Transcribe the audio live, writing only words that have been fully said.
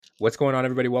What's going on,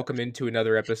 everybody? Welcome into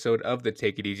another episode of the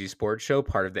Take It Easy Sports Show,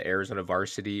 part of the Arizona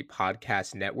Varsity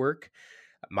Podcast Network.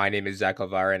 My name is Zach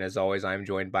Lavar, and as always, I'm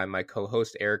joined by my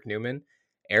co-host, Eric Newman.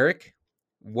 Eric,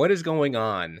 what is going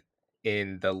on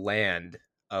in the land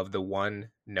of the one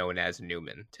known as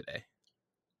Newman today?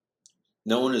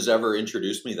 No one has ever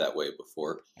introduced me that way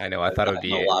before. I know, I I've thought it would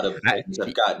gotten a be... lot of things.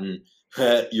 I've gotten,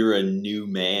 you're a new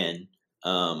man.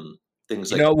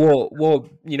 Things like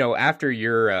after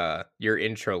your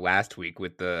intro last week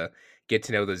with the get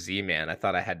to know the Z-Man, I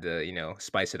thought I had to,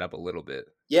 spice it up a little bit.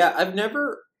 Yeah, I've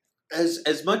never,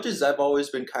 as much as I've always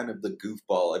been kind of the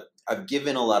goofball, I've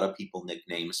given a lot of people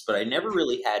nicknames, but I never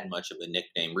really had much of a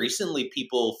nickname. Recently,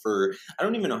 people I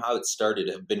don't even know how it started,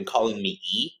 have been calling me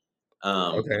E.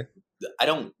 Okay. I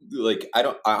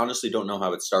honestly don't know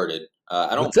how it started.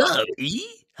 What's up, E?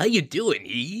 How you doing,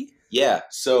 E? Yeah,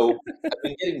 so I've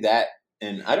been getting that,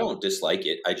 and I don't dislike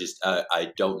it. I just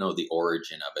I don't know the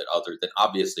origin of it, other than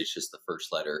obviously it's just the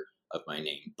first letter of my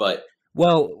name. But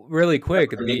Well, really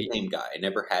quick, I'm a nickname guy. I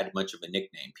never had much of a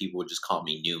nickname. People would just call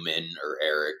me Newman or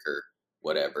Eric or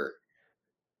whatever.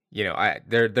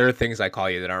 there are things I call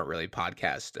you that aren't really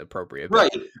podcast appropriate,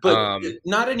 Right, but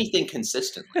not anything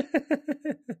consistently.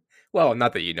 Well,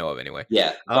 not that you know of, anyway.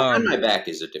 Yeah, behind my back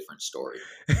is a different story.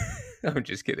 I'm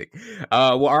just kidding.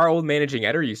 Well, our old managing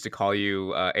editor used to call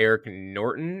you Eric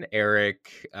Norton,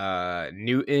 Eric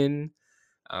Newton.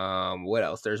 What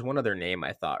else? There's one other name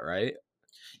I thought, right?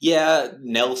 Yeah,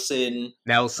 Nelson.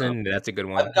 That's a good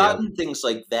one. I've gotten things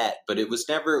like that, but it was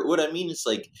never. What I mean is,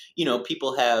 like,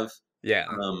 people have. Yeah.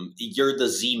 You're the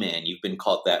Z-Man. You've been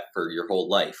called that for your whole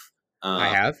life. I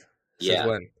have. Since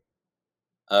when?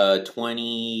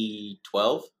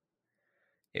 2012.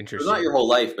 Interesting. Not your whole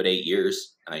life, but 8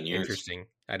 years, 9 years. Interesting.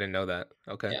 I didn't know that.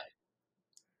 Okay. Yeah.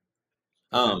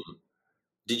 Okay.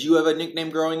 Did you have a nickname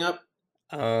growing up?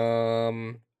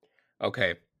 Okay.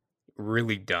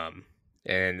 Really dumb.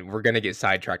 And we're gonna get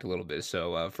sidetracked a little bit.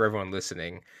 So for everyone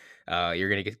listening, you're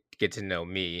gonna get to know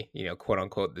me, quote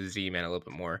unquote, the Z-Man, a little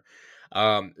bit more.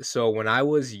 So when I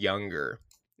was younger,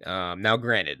 now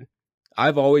granted,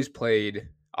 I've always played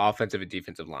offensive and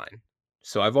defensive line,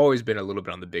 so I've always been a little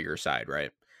bit on the bigger side,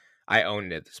 right? I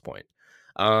own it at this point.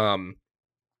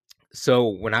 So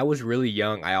when I was really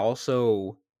young,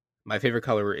 my favorite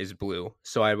color is blue,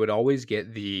 so I would always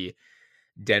get the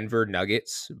Denver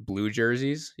Nuggets blue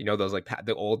jerseys. Those, like,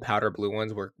 the old powder blue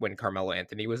ones when Carmelo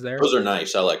Anthony was there. Those are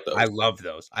nice. I like those. I love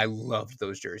those. I loved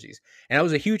those jerseys. And I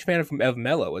was a huge fan of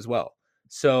Melo as well.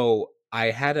 So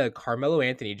I had a Carmelo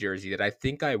Anthony jersey that I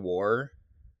think I wore,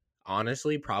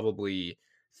 honestly, probably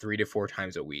 3 to 4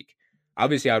 times a week.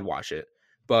 Obviously, I would wash it,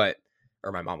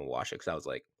 or my mom would wash it because I was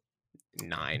like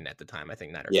 9 at the time. I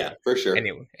think 9 or 10. Yeah, for sure.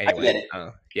 Anyway, I get it.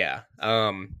 Yeah.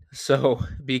 So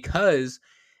because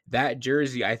that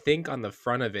jersey, I think on the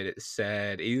front of it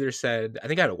said, I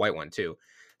think I had a white one too.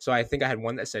 So I think I had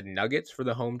one that said Nuggets for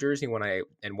the home jersey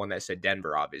and one that said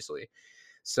Denver, obviously.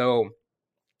 So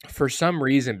for some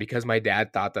reason, because my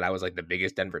dad thought that I was like the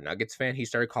biggest Denver Nuggets fan, he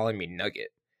started calling me Nugget.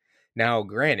 Now,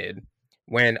 granted,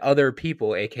 when other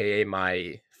people, aka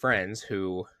my friends,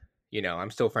 who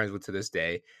I'm still friends with to this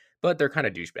day, but they're kind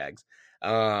of douchebags.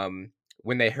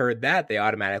 When they heard that, they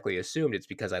automatically assumed it's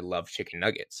because I love chicken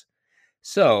nuggets.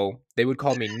 So they would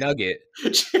call me Nugget.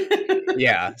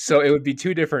 Yeah. So it would be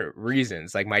 2 different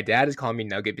reasons. Like, my dad is calling me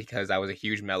Nugget because I was a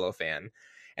huge Melo fan.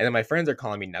 And then my friends are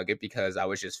calling me Nugget because I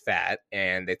was just fat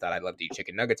and they thought I loved to eat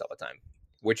chicken nuggets all the time.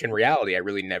 Which in reality, I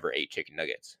really never ate chicken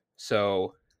nuggets.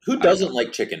 So who doesn't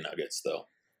like chicken nuggets, though?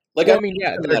 Like, well, I mean,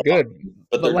 yeah, they're good.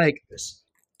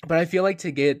 But I feel like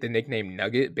to get the nickname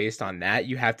Nugget based on that,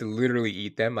 you have to literally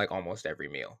eat them like almost every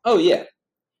meal. Oh, yeah.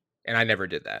 And I never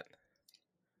did that.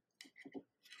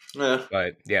 Yeah.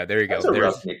 But yeah, there you go. That's a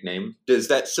rough nickname. Does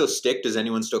that still stick? Does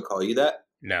anyone still call you that?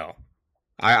 No.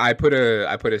 I put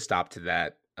a stop to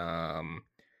that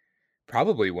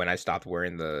probably when I stopped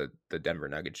wearing the Denver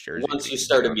Nuggets jersey. Once you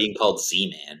started being called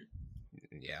Z-Man.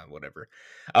 Yeah, whatever.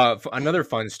 Another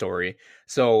fun story.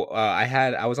 So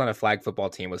I was on a flag football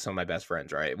team with some of my best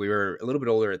friends, right? We were a little bit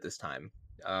older at this time.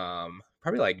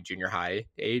 Probably like junior high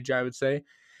age, I would say.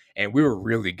 And we were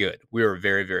really good. We were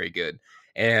very, very good.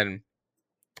 And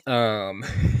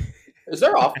is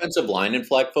there offensive line in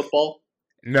flag football?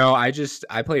 No, I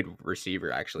played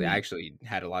receiver, actually. I actually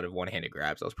had a lot of one-handed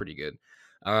grabs. I was pretty good.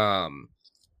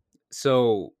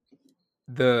 So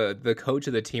the coach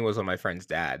of the team was one of my friend's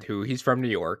dad, he's from New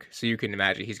York, so you can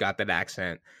imagine he's got that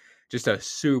accent. Just a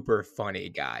super funny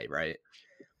guy, right?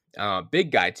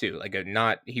 Big guy too. Like,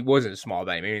 he wasn't small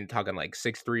by any means, talking like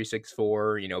 6'3",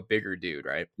 6'4", bigger dude,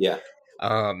 right? Yeah.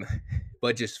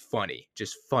 But just funny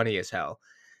as hell.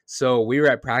 So we were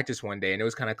at practice one day and it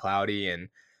was kind of cloudy, and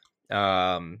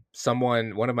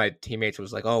one of my teammates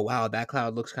was like, "Oh wow, that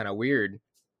cloud looks kind of weird."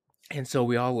 And so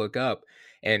we all look up,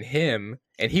 and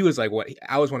he was like, "What?"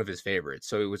 I was one of his favorites,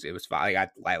 so it was fine.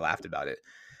 I laughed about it,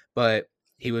 but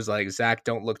he was like, "Zach,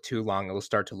 don't look too long; it'll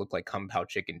start to look like Kung Pao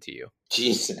chicken to you."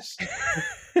 Jesus,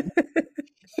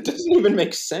 it doesn't even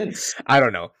make sense. I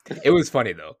don't know. It was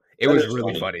funny though. It That was is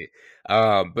really funny.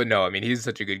 funny. But no, I mean, he's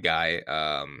such a good guy.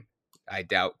 I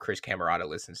doubt Chris Camerata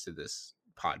listens to this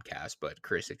podcast, but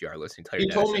Chris, if you are listening, tell your He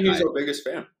dad I told me said he's hi. our biggest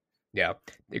fan. Yeah,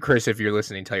 Chris, if you're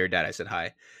listening, tell your dad I said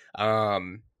hi.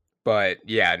 But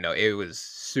yeah, no, it was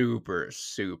super,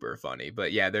 super funny.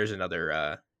 But yeah, there's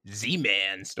another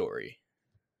Z-Man story.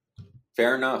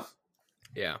 Fair enough.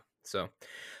 Yeah. So,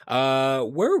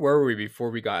 where were we before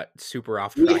we got super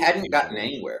off We track? hadn't gotten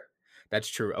anywhere. That's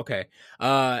true. Okay.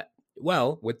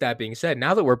 Well, with that being said,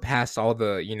 now that we're past all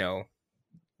the,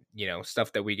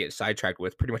 stuff that we get sidetracked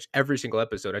with pretty much every single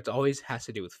episode, it always has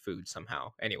to do with food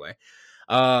somehow. Anyway,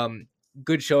 um,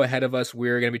 good show ahead of us.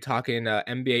 We're going to be talking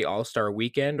NBA All-Star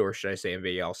Weekend, or should I say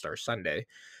NBA All-Star Sunday.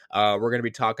 We're going to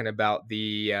be talking about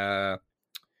the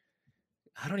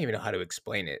I don't even know how to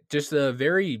explain it. Just a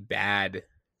very bad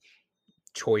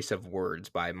choice of words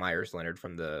by Myers Leonard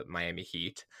from the Miami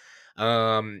Heat.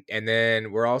 And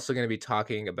then we're also going to be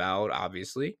talking about,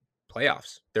 obviously,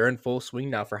 playoffs. They're in full swing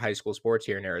now for high school sports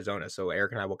here in Arizona. So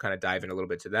Eric and I will kind of dive in a little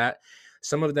bit to that.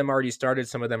 Some of them already started.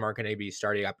 Some of them aren't going to be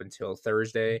starting up until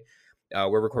Thursday.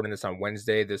 We're recording this on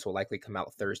Wednesday. This will likely come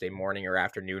out Thursday morning or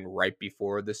afternoon, right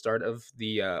before the start of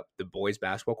the boys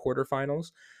basketball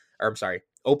quarterfinals. Or I'm sorry,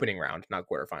 opening round, not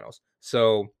quarterfinals.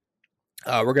 So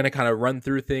we're going to kind of run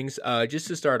through things. Just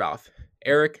to start off,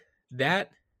 Eric,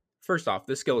 first off,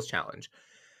 the skills challenge.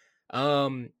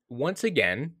 Once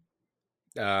again,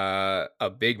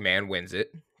 a big man wins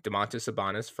it. Domantas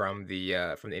Sabonis from the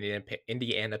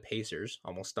Indiana Pacers,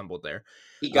 almost stumbled there.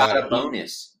 He got a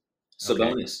bonus. Okay.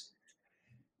 Sabonis.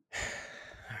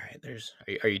 All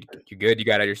right. Are you good? You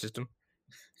got it out of your system?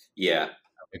 Yeah.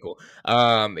 Okay, cool.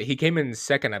 He came in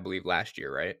second, I believe, last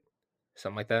year, right?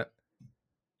 Something like that.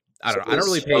 I So don't know. I don't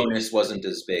really his pay. bonus wasn't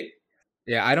as big.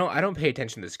 Yeah, I don't pay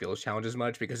attention to skills challenges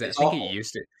much because I It's think awful.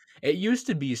 it used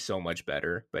to be so much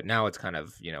better, but now it's kind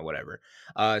of, whatever.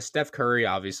 Steph Curry,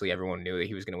 obviously everyone knew that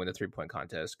he was going to win the 3-point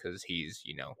contest cuz he's,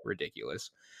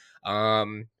 ridiculous.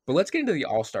 But let's get into the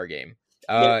All-Star game.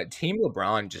 Yeah. Team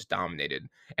LeBron just dominated.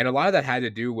 And a lot of that had to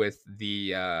do with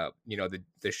the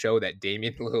show that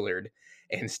Damian Lillard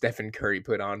and Stephen Curry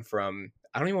put on from,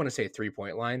 I don't even want to say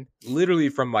 3-point line, literally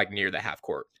from like near the half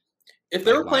court If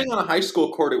they like were line. playing on a high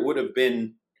school court, it would have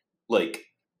been like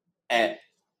at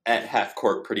half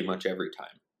court pretty much every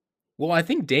time. Well, I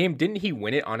think Dame, didn't he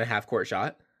win it on a half court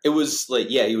shot? It was like,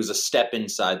 yeah, he was a step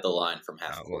inside the line from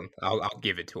half Well, court. I'll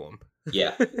give it to him.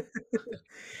 Yeah.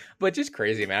 But just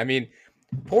crazy, man. I mean,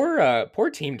 poor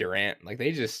Team Durant. Like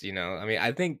they just, I mean,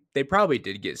 I think they probably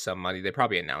did get some money. They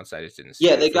probably announced, I just didn't see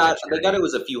Yeah, it they for their got charity. it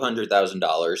was a few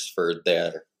 $100,000 for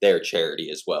their charity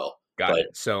as well. Got But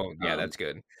it. So yeah, um that's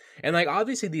good. And like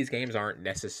obviously these games aren't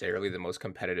necessarily the most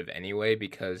competitive anyway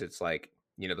because it's like,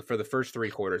 for the first 3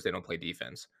 quarters they don't play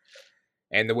defense.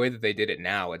 And the way that they did it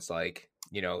now, it's like,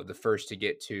 the first to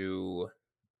get to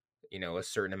a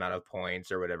certain amount of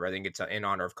points or whatever. I think it's in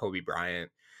honor of Kobe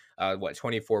Bryant.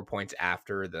 24 points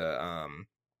after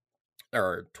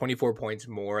or 24 points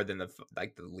more than the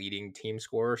leading team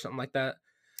score or something like that.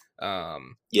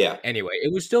 Um, yeah. anyway,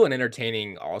 it was still an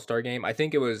entertaining All-Star game. I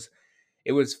think it was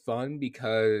fun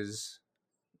because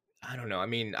I don't know. I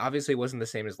mean, obviously it wasn't the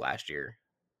same as last year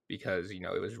because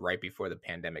it was right before the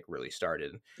pandemic really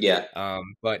started. Yeah.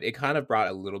 But it kind of brought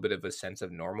a little bit of a sense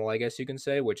of normal, I guess you can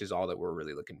say, which is all that we're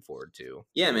really looking forward to,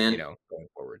 Yeah, man. going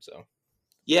forward. So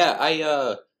Yeah,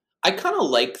 I kind of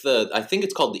like I think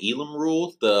it's called the Elam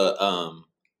rule,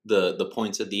 the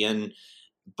points at the end,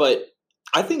 but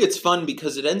I think it's fun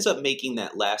because it ends up making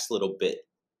that last little bit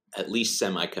at least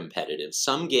semi-competitive.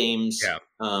 Some games yeah,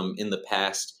 in the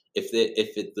past, if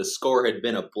the score had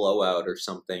been a blowout or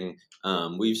something,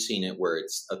 we've seen it where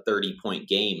it's a 30-point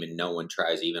game and no one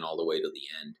tries even all the way to the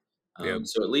end. yep,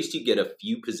 So at least you get a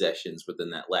few possessions within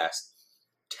that last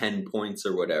 10 points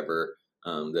or whatever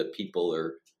that people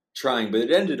are trying, but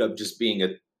it ended up just being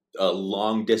a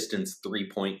long distance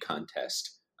 3-point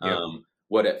contest. yep,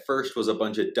 What at first was a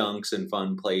bunch of dunks and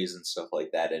fun plays and stuff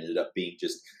like that ended up being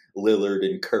just Lillard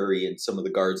and Curry and some of the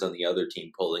guards on the other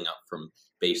team pulling up from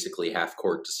basically half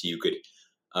court to see who could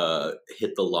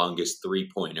hit the longest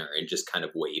 3-pointer and just kind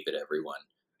of wave at everyone.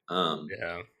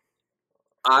 yeah. Did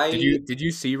I you did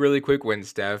you see really quick when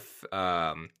Steph?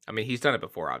 I mean, he's done it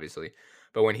before, obviously,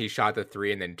 but when he shot the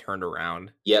three and then turned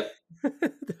around, Yep.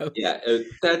 that was, Yeah, and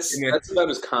that's about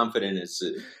as confident as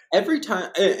every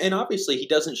time. And obviously, he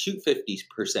doesn't shoot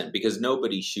 50% because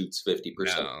nobody shoots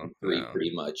 50% no, from three, no,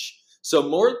 pretty much. So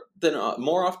more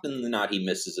often than not, he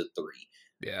misses a three.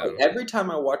 But yeah, every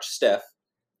time I watch Steph,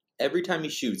 every time he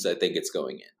shoots, I think it's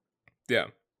going in. yeah.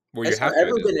 Well, you Has there have to at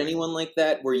ever this been point. anyone like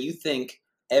that where you think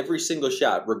every single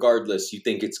shot, regardless, you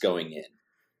think it's going in?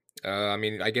 I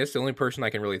mean, I guess the only person I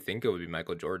can really think of would be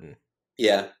Michael Jordan.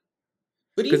 Yeah,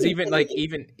 but Because even even him, like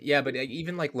even yeah, but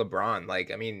even like LeBron,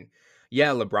 like I mean, yeah,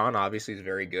 LeBron obviously is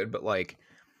very good, but like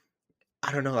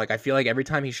I don't know, like I feel like every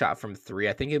time he shot from three,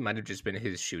 I think it might have just been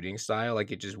his shooting style.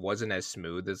 Like it just wasn't as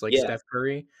smooth as like yeah, Steph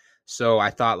Curry. So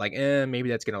I thought like, maybe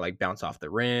that's gonna like bounce off the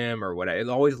rim or whatever. It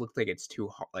always looked like it's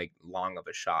too like long of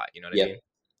a shot. You know what I yep. mean?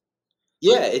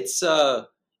 Yeah, it's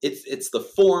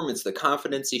the form, it's the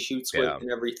confidence he shoots with Yeah,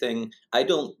 and everything. I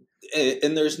don't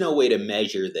and there's no way to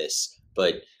measure this,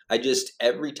 but I just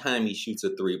every time he shoots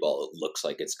a three ball, it looks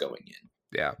like it's going in.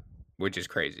 yeah, which is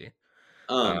crazy.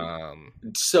 Um, Um,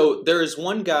 so there is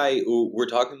one guy who we're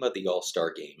talking about the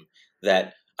All-Star game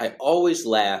that I always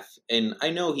laugh, and I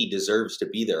know he deserves to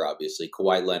be there, obviously,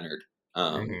 Kawhi Leonard.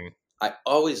 mhm. I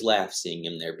always laugh seeing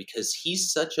him there because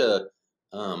he's such a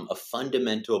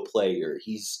fundamental player.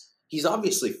 He's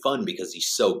obviously fun because he's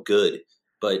so good,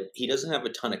 but he doesn't have a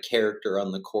ton of character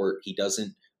on the court. He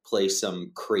doesn't play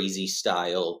some crazy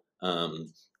style.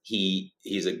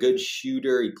 He's a good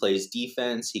shooter. He plays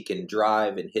defense. He can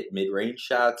drive and hit mid range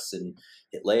shots and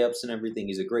hit layups and everything.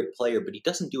 He's a great player, but he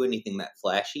doesn't do anything that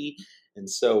flashy. And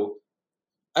so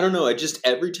I don't know. I just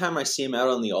every time I see him out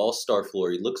on the All Star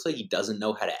floor, he looks like he doesn't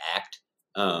know how to act.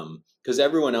 Because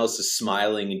everyone else is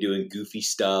smiling and doing goofy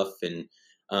stuff and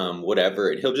whatever,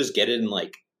 and he'll just get it and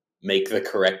like make the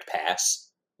correct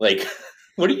pass. Like,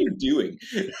 what are you doing?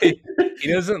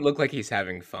 He doesn't look like he's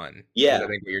having fun. Is I Yeah,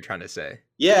 think what you're trying to say?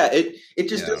 yeah. It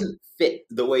just Yeah, doesn't fit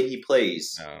the way he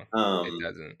plays. no, it Um,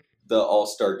 doesn't. the All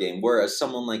Star game. Whereas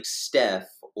someone like Steph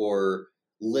or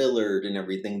Lillard and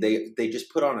everything, they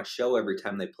just put on a show every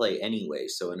time they play anyway.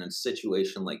 So in a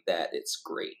situation like that, it's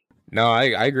great. No,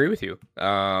 I agree with you.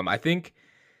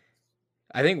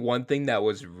 I think one thing that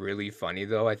was really funny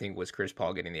though, I think was Chris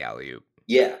Paul getting the alley oop.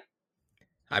 Yeah,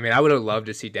 I mean, I would have loved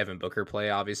to see Devin Booker play,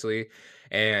 obviously,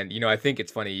 and I think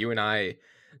it's funny. You and I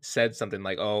said something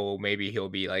like, "Oh, maybe he'll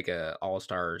be like a All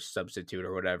Star substitute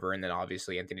or whatever," and then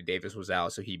obviously Anthony Davis was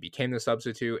out, so he became the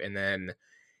substitute, and then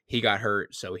he got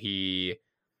hurt, so he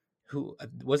who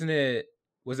wasn't it?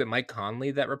 Was it Mike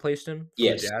Conley that replaced him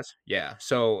from the yes, Jazz? Yeah.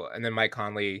 So and then Mike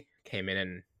Conley came in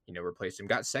and replaced him.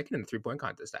 Got second in the 3-point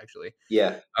contest actually.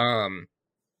 yeah, Um,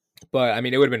 but I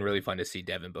mean, it would have been really fun to see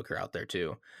Devin Booker out there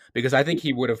too, because I think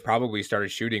he would have probably started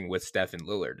shooting with Steph and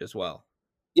Lillard as well.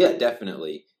 yeah,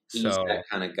 definitely. He's that So,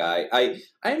 kind of guy. I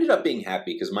ended up being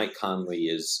happy because Mike Conley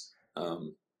is a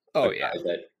oh yeah, guy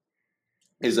that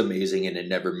is amazing and had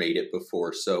never made it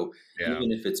before. So yeah,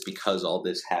 even if it's because all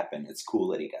this happened, it's cool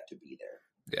that he got to be there.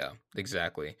 yeah,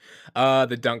 exactly.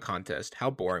 The dunk contest. How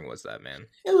boring was that, man?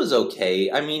 It was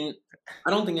okay. I mean, I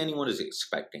don't think anyone is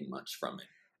expecting much from it.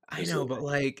 I Is know, it?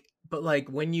 but like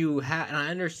when you have, and I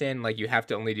understand, like you have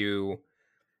to only do,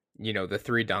 the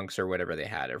three dunks or whatever they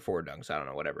had, or four dunks, I don't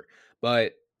know, whatever.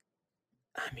 But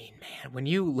I mean, man, when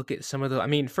you look at some of the, I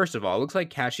mean, first of all, it looks like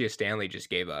Cassius Stanley just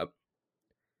gave up.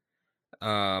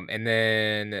 And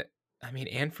then, I mean,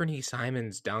 Anthony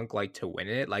Simon's dunk, like to win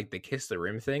it, like the kiss the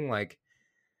rim thing, like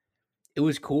it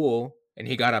was cool, and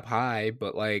he got up high,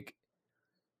 but like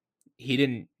he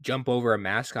didn't jump over a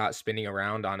mascot spinning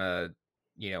around on a,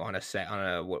 on a set on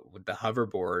a what with the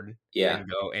hoverboard Yeah, and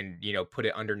go and put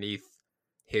it underneath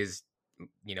his,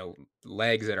 you know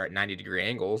legs that are at 90-degree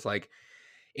angles. Like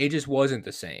it just wasn't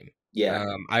the same. yeah.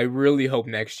 I really hope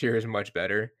next year is much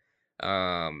better.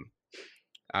 Um,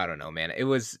 I don't know, man. It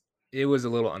was a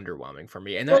little underwhelming for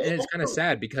me, and Well, it's kind of also,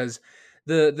 sad because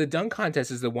the dunk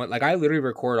contest is the one. Like I literally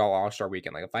record All Star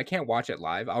Weekend. Like if I can't watch it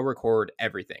live, I'll record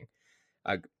everything,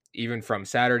 like even from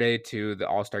Saturday to the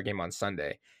All Star game on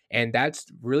Sunday. And that's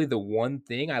really the one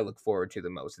thing I look forward to the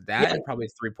most. That yeah, and probably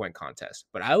 3-point contest.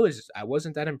 But I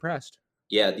wasn't that impressed.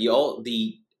 yeah.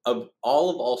 The of all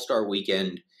of All Star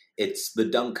Weekend, it's the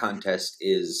dunk contest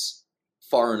is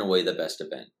far and away the best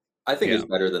event. I think Yeah. it's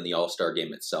better than the All Star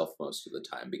game itself most of the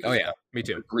time Oh because yeah. Me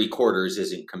too. three quarters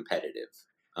isn't competitive,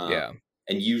 um, Yeah.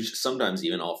 and sometimes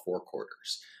even all four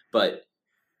quarters. But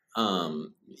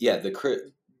yeah,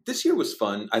 this year was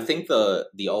fun. I think the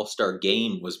All Star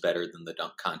game was better than the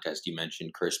dunk contest. You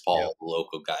mentioned Chris Yeah. Paul, the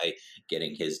local guy,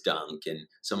 getting his dunk, and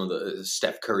some of the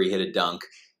Steph Curry hit a dunk.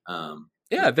 Um,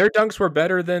 Yeah. Their dunks were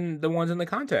better than the ones in the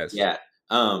contest. yeah,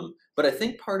 But I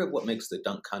think part of what makes the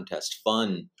dunk contest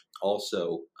fun,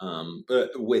 also,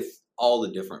 with all the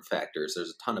different factors,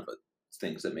 there's a ton of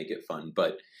things that make it fun,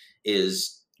 but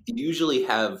is you usually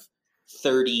have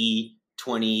 30,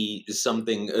 20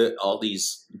 something, all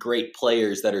these great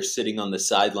players that are sitting on the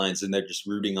sidelines and they're just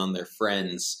rooting on their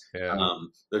friends. Yeah.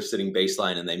 They're sitting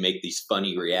baseline and they make these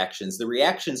funny reactions. The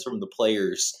reactions from the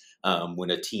players,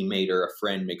 when a teammate or a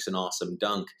friend makes an awesome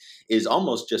dunk, is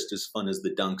almost just as fun as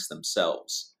the dunks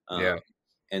themselves. Yeah.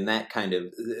 And that kind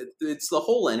of, it's the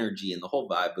whole energy and the whole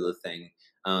vibe of the thing.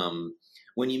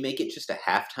 When you make it just a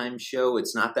halftime show,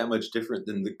 it's not that much different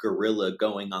than the gorilla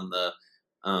going on the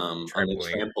Trampoline.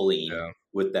 trampoline Yeah.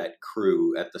 with that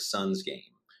crew at the Suns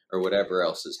game or whatever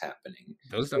else is happening.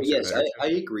 Those But dunks are yes, better too. I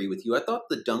agree with you. I thought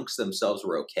the dunks themselves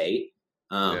were okay.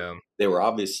 Um, Yeah. they were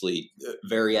obviously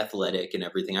very athletic and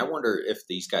everything. I wonder if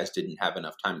these guys didn't have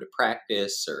enough time to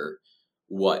practice or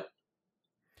what.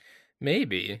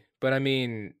 Maybe. But I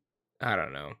mean, I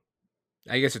don't know.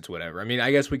 I guess it's whatever. I mean,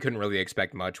 I guess we couldn't really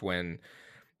expect much when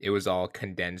it was all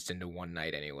condensed into one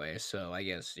night anyway. So I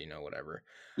guess, whatever.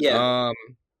 Yeah, Um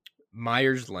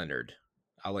Myers Leonard.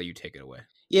 I'll let you take it away.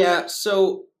 yeah.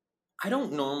 So I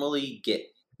don't normally get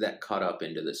that caught up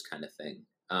into this kind of thing.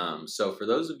 So for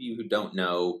those of you who don't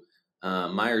know,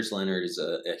 Myers Leonard is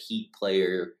a Heat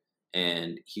player,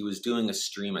 and he was doing a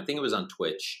stream. I think it was on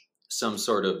Twitch, some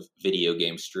sort of video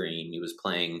game stream. He was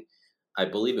playing, I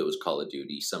believe it was Call of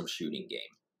Duty, some shooting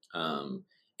game,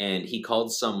 and he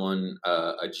called someone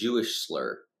a Jewish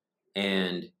slur,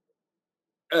 and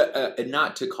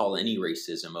not to call any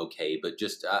racism okay, but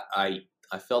just I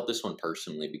felt this one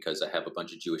personally because I have a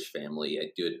bunch of Jewish family.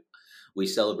 We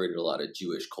celebrated a lot of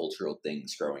Jewish cultural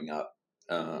things growing up,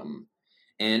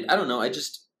 and I don't know.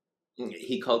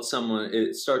 He called someone.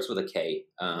 It starts with a K,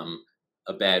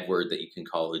 a bad word that you can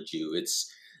call a Jew.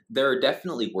 There are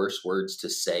definitely worse words to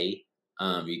say.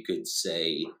 You could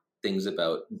say things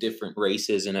about different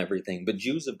races and everything, but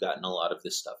Jews have gotten a lot of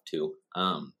this stuff too.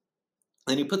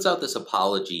 And he puts out this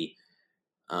apology,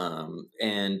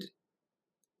 and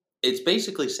it's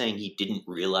basically saying he didn't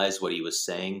realize what he was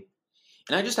saying,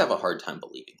 and I just have a hard time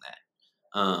believing that,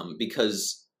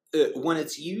 because when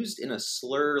it's used in a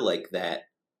slur like that,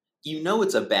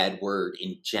 it's a bad word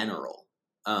in general.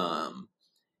 And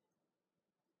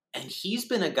he's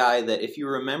been a guy that, if you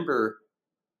remember,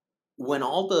 when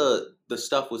all the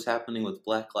stuff was happening with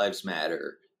Black Lives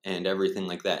Matter and everything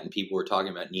like that, and people were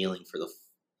talking about kneeling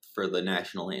for the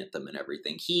national anthem and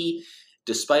everything, he,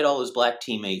 despite all his black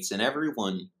teammates and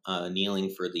everyone kneeling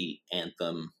for the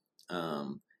anthem,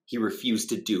 he refused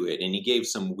to do it, and he gave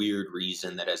some weird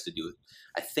reason that has to do with,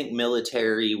 I think,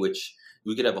 military, which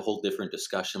we could have a whole different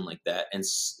discussion like that. And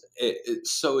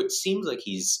so it seems like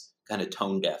he's kind of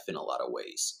tone deaf in a lot of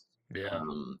ways. Yeah.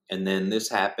 And then this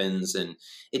happens, and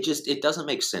it doesn't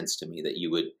make sense to me that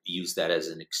you would use that as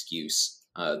an excuse,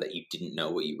 that you didn't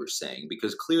know what you were saying,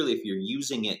 because clearly, if you're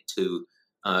using it to,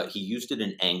 he used it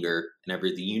in anger and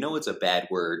everything. It's a bad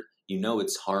word.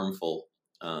 It's harmful.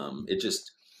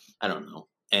 I don't know,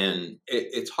 and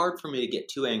it's hard for me to get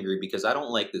too angry because I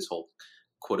don't like this whole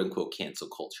quote unquote cancel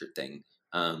culture thing.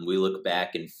 We look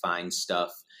back and find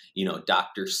stuff,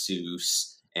 Dr.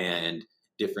 Seuss and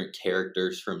different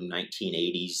characters from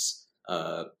 1980s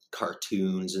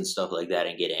cartoons and stuff like that,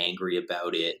 and get angry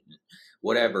about it and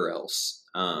whatever else.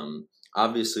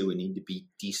 Obviously, we need to be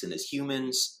decent as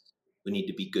humans. We need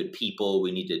to be good people.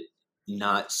 We need to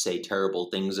not say terrible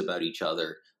things about each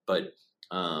other. But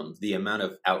the amount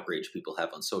of outrage people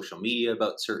have on social media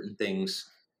about certain things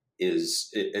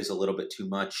is a little bit too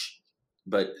much.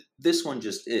 But this one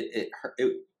just it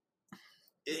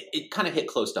kind of hit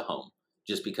close to home,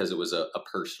 just because it was a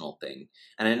personal thing.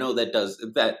 And I know that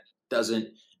doesn't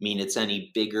mean it's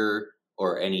any bigger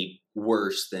or any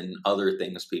worse than other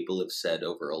things people have said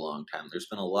over a long time. There's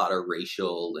been a lot of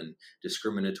racial and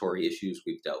discriminatory issues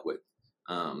we've dealt with.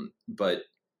 But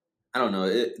I don't know.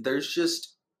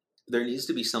 There needs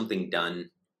to be something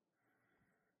done.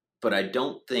 But I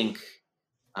don't think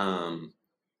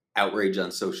outrage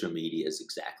on social media is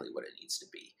exactly what it needs to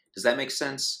be. Does that make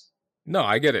sense? No,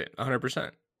 I get it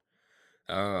 100%.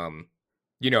 Um,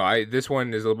 I this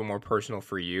one is a little bit more personal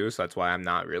for you, so that's why I'm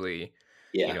not really,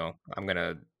 Yeah. I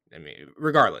mean,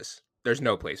 regardless, there's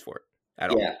no place for it at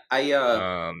all.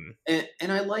 Yeah. Um,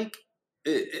 And I like,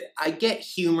 I get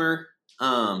humor.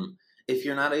 If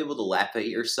you're not able to laugh at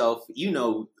yourself,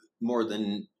 more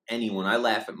than anyone, I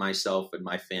laugh at myself and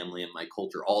my family and my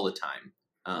culture all the time.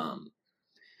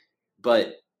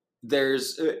 But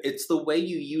it's the way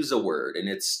you use a word, and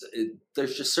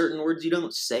there's just certain words you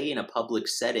don't say in a public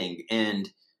setting. And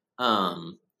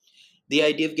the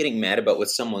idea of getting mad about what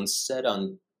someone said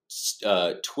on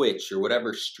Twitch or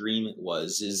whatever stream it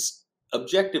was is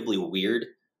objectively weird.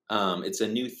 It's a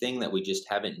new thing that we just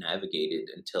haven't navigated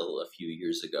until a few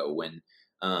years ago. When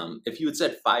if you had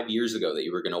said 5 years ago that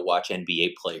you were going to watch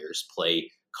NBA players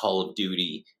play Call of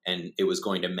Duty and it was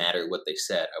going to matter what they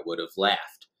said, I would have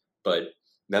laughed. But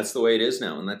that's the way it is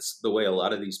now, and that's the way a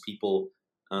lot of these people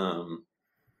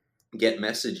get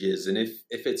messages. And if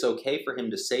it's okay for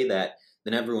him to say that,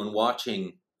 then everyone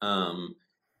watching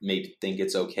may think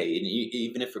it's okay. And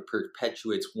even if it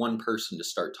perpetuates one person to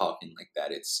start talking like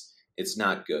that, it's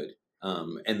not good.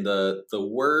 And the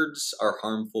words are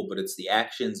harmful, but it's the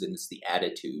actions and it's the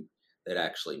attitude that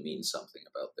actually means something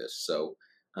about this. So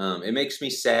it makes me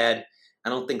sad. I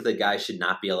don't think the guy should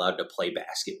not be allowed to play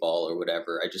basketball or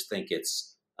whatever. I just think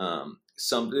it's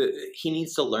he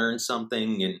needs to learn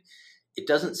something, and it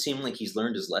doesn't seem like he's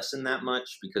learned his lesson that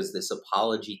much, because this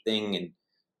apology thing, and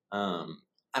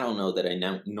I don't know that I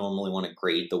normally want to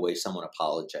grade the way someone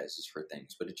apologizes for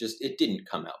things, but it didn't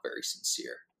come out very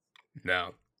sincere.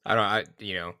 No, I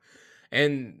don't.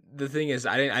 And the thing is,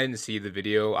 I didn't see the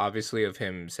video, obviously, of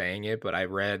him saying it, but I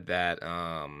read that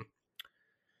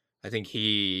I think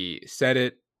he said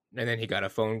it, and then he got a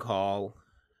phone call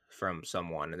from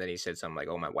someone, and then he said something like,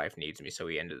 "Oh, my wife needs me," so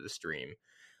he ended the stream.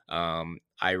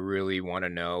 I really want to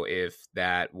know if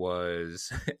that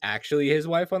was actually his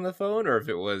wife on the phone, or if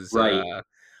it was, Right.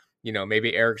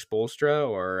 Maybe Eric Spoelstra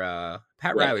or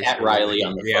Pat Yeah, Riley. Pat Riley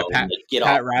on the Yeah, phone. Like, get off.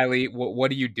 Pat Riley. What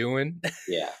are you doing?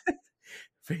 Yeah.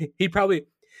 he'd probably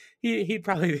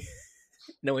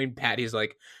knowing Pat, he's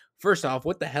like, first off,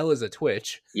 what the hell is a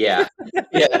Twitch? Yeah.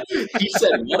 Yeah. He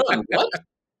said, what on what?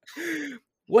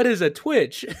 What is a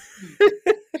Twitch?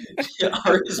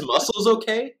 Are his muscles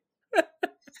okay?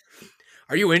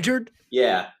 Are you injured?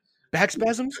 Yeah. Back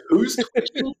spasms? Who's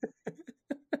twitching?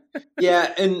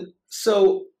 Yeah, and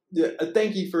so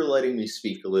thank you for letting me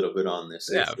speak a little bit on this.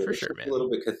 Yeah, for sure, man. A little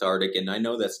bit cathartic, and I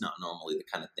know that's not normally the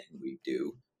kind of thing we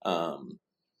do.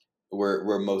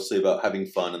 We're mostly about having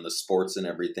fun and the sports and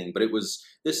everything, but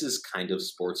this is kind of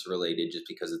sports related just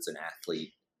because it's an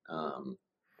athlete.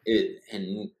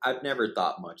 And I've never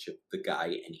thought much of the guy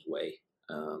anyway.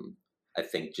 I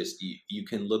think just you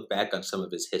can look back on some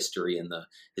of his history and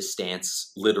his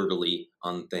stance literally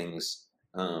on things,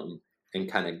 and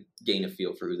kind of gain a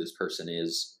feel for who this person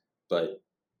is. But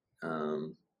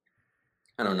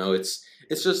I don't know. It's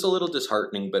just a little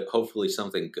disheartening, but hopefully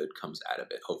something good comes out of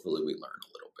it. Hopefully we learn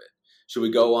a little bit. Should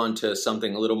we go on to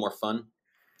something a little more fun?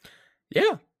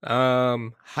 Yeah.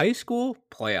 High school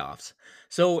playoffs.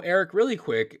 So Eric, really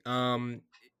quick,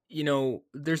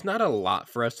 there's not a lot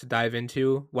for us to dive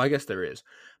into. Well, I guess there is,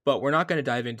 but we're not going to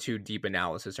dive into deep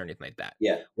analysis or anything like that.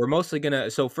 Yeah. We're mostly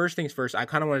so first things first, I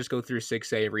kind of want to just go through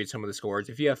 6A and read some of the scores.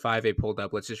 If you have 5A pulled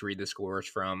up, let's just read the scores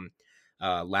from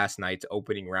last night's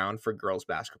opening round for girls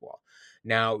basketball.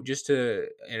 Now, just to,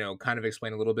 kind of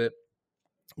explain a little bit,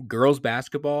 girls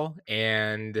basketball,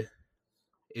 and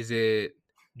is it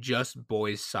just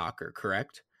boys soccer,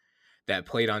 correct? That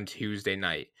played on Tuesday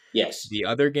night. Yes. The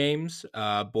other games,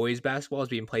 boys basketball is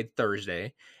being played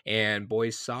Thursday, and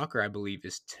boys soccer, I believe,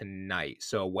 is tonight.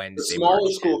 So Wednesday. The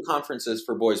smaller school conferences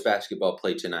for boys basketball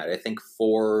play tonight. I think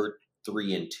 4,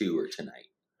 3, and 2 are tonight.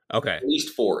 Okay. At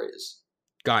least 4 is.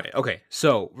 Got it. Okay.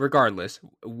 So regardless,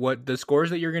 what the scores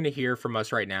that you're going to hear from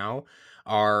us right now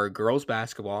are girls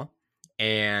basketball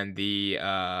and the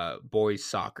boys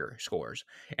soccer scores.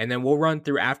 And then we'll run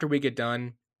through after we get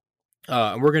done.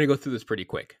 And we're going to go through this pretty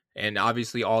quick. And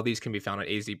obviously all these can be found at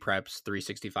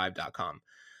azpreps365.com.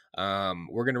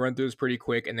 We're going to run through this pretty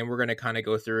quick, and then we're going to kind of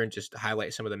go through and just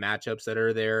highlight some of the matchups that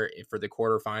are there for the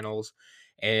quarterfinals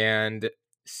and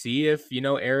see if,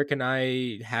 Eric and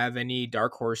I have any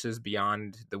dark horses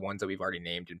beyond the ones that we've already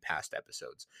named in past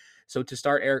episodes. So to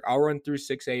start, Eric, I'll run through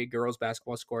 6A girls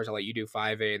basketball scores. I'll let you do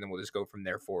 5A, and then we'll just go from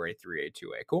there, 4A, 3A,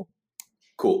 2A. Cool?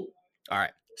 Cool. All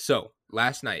right. So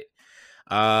last night,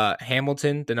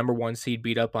 Hamilton, the number 1 seed,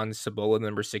 beat up on Cibola, the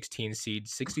number 16 seed,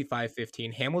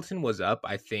 65-15. Hamilton was up,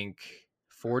 I think,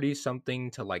 40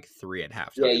 something to like 3 at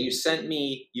halftime. Yeah, you sent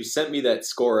me that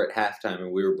score at halftime,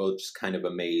 and we were both just kind of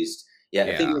amazed. Yeah,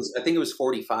 I think it was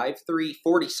 45-3,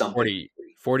 40 something.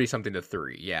 40 something to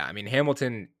 3. Yeah, I mean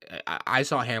Hamilton. I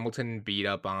saw Hamilton beat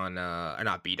up on,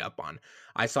 not beat up on.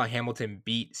 I saw Hamilton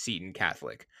beat Seton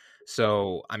Catholic.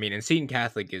 So I mean, and Seton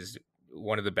Catholic is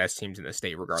one of the best teams in the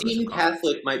state, regardless. Seton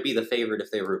Catholic might be the favorite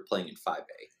if they were playing in 5A.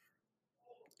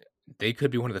 They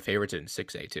could be one of the favorites in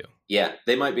 6A too. Yeah,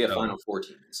 they might be a So Final Four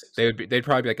team in 6A. they'd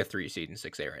probably be like a 3 seed in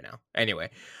 6A right now. Anyway,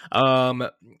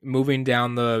 moving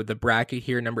down the bracket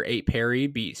here, number 8 Perry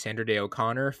beat Sandra Day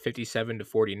O'Connor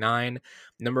 57-49.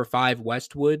 Number 5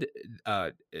 Westwood,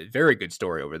 very good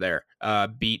story over there.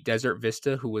 Beat Desert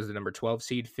Vista, who was the number 12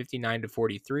 seed,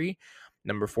 59-43.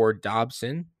 Number 4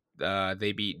 Dobson,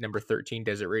 they beat number 13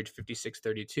 Desert Ridge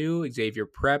 56-32. Xavier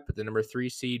Prep, the number 3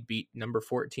 seed, beat number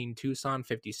 14 Tucson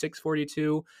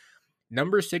 56-42.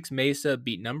 Number 6 Mesa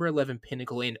beat number 11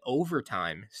 Pinnacle in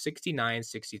overtime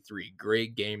 69-63.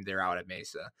 Great game there out at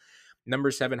Mesa.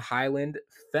 Number 7 Highland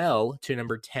fell to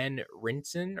number 10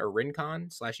 Rinson or Rincon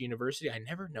 / University. I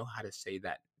never know how to say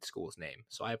that school's name,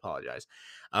 so I apologize.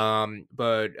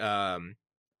 But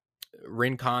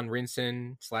Rincon,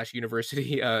 Rinson /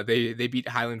 University. They beat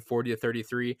Highland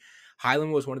 40-33.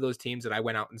 Highland was one of those teams that I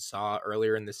went out and saw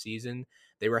earlier in the season.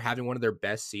 They were having one of their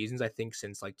best seasons, I think,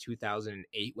 since like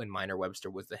 2008 when Minor Webster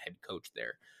was the head coach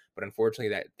there. But unfortunately,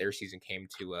 that their season came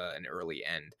to an early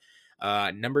end.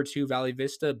 Number 2 Valley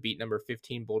Vista beat number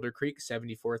 15 Boulder Creek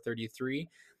 74-33.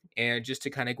 And just to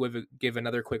kind of give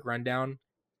another quick rundown,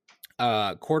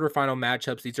 quarterfinal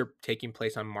matchups. These are taking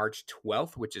place on March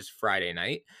 12th, which is Friday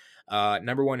night.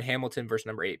 Number 1 Hamilton versus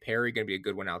number 8 Perry, going to be a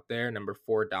good one out there. Number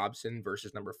 4 Dobson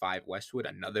versus number 5 Westwood,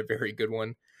 another very good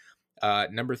one.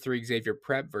 Number 3 Xavier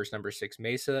Prep versus number 6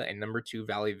 Mesa, and number 2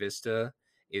 Valley Vista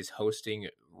is hosting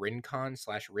Rincon /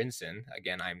 Rinson.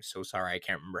 Again, I'm so sorry, I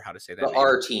can't remember how to say that. The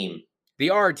R team.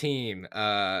 The R team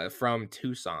from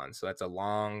Tucson. So that's a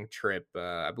long trip.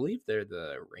 I believe they're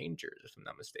the Rangers, if I'm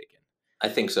not mistaken. I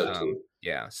think so too.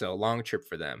 Yeah, so long trip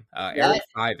for them. Eric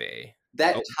 5A.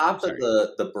 That top of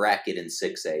the bracket in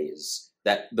 6A is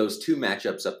that those two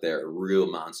matchups up there are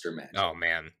real monster matchups. Oh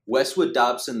man, Westwood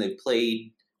Dobson, they've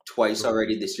played twice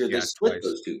already this year. They split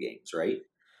those two games, right?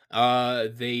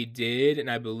 They did,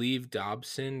 and I believe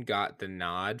Dobson got the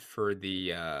nod for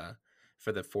the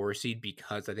 4 seed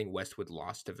because I think Westwood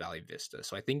lost to Valley Vista.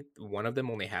 So I think one of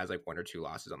them only has like 1 or 2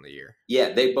 losses on the year. Yeah,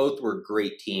 they both were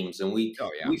great teams, and we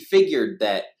figured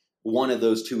that one of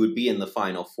those two would be in the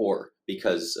Final Four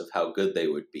because of how good they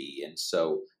would be, and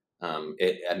so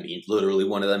literally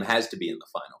one of them has to be in the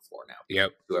Final Four now.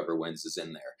 Yep. Whoever wins is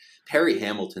in there. Perry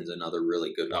Hamilton's another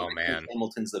really good one. Oh man,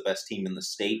 Hamilton's the best team in the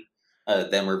state.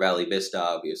 Them or Valley Vista,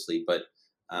 obviously, but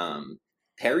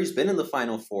Perry's been in the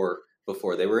Final Four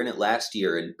before. They were in it last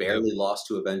year and barely lost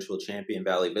to eventual champion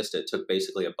Valley Vista. It took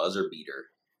basically a buzzer beater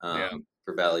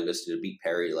for Valley Vista to beat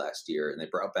Perry last year, and they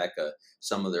brought back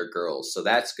some of their girls. So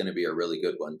that's going to be a really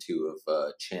good one, too,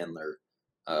 of Chandler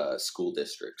School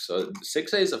District. So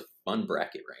 6A is a fun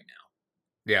bracket right now.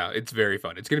 Yeah, it's very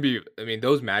fun. It's going to be, I mean,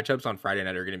 those matchups on Friday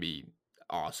night are going to be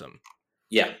awesome.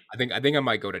 Yeah. I think I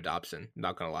might go to Dobson. I'm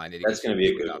not going to lie. That's going to be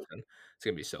a good one. It's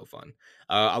going to be so fun.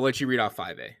 I'll let you read off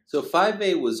 5A. So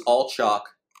 5A was all chalk,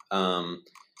 and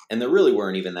there really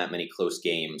weren't even that many close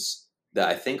games.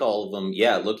 I think all of them,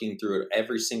 looking through it,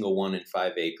 every single one in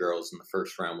 5A girls in the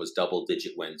first round was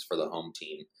double-digit wins for the home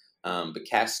team. But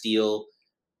Castile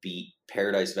beat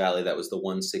Paradise Valley. That was the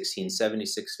 116,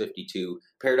 76-52.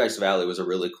 Paradise Valley was a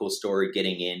really cool story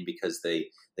getting in because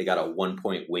they got a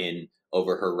 1-point win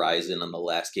over Horizon on the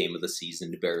last game of the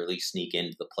season to barely sneak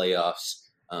into the playoffs.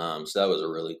 So that was a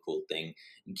really cool thing.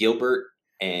 Gilbert,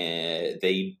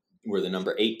 they were the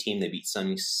number 8 team. They beat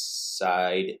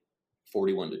Sunnyside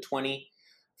 41-20.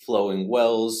 Flowing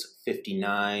Wells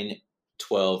 59-12.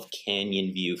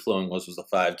 Canyon View. Flowing Wells was the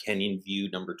 5. Canyon View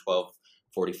number 12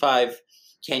 45.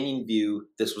 Canyon View,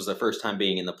 this was their first time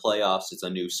being in the playoffs. It's a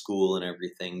new school and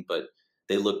everything, but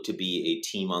they look to be a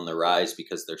team on the rise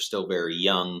because they're still very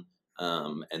young.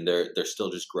 And they're still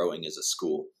just growing as a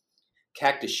school.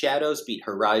 Cactus Shadows beat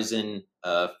Horizon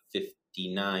 59-44.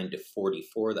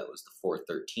 That was the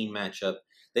 4-13 matchup.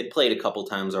 They'd played a couple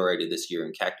times already this year,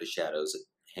 and Cactus Shadows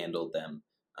handled them.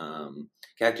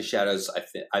 Cactus Shadows,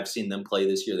 I've seen them play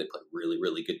this year. They play really,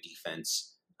 really good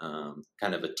defense.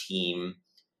 Kind of a team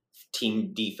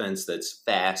defense that's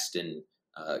fast and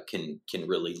can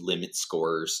really limit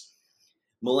scores.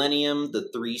 Millennium, the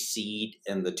 3 seed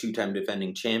and the 2-time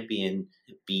defending champion,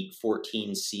 beat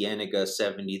 14 Cienega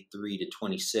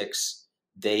 73-26.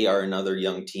 They are another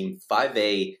young team.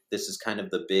 5A, this is kind of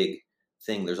the big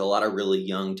thing. There's a lot of really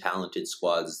young, talented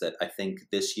squads that I think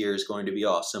this year is going to be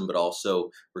awesome, but also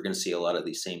we're going to see a lot of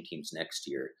these same teams next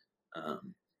year.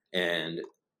 And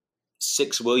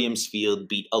 6 Williamsfield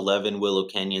beat 11 Willow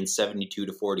Canyon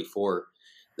 72-44.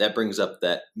 That brings up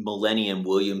that Millennium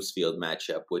Williamsfield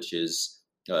matchup, which is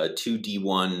 2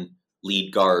 D1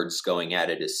 lead guards going at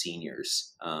it as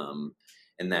seniors.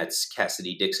 And that's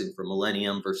Cassidy Dixon from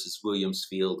Millennium versus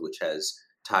Williamsfield, which has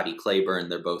Toddy Claiborne.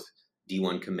 They're both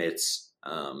D1 commits,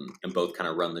 and both kind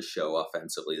of run the show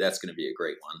offensively. That's going to be a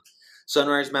great one.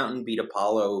 Sunrise Mountain beat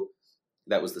Apollo.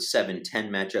 That was the 7-10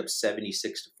 matchup,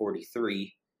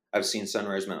 76-43. I've seen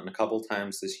Sunrise Mountain a couple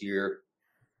times this year.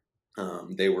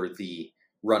 They were the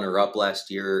runner-up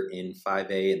last year in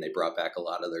 5A, and they brought back a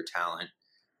lot of their talent.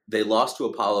 They lost to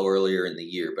Apollo earlier in the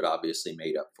year, but obviously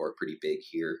made up for it pretty big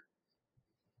here.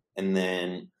 And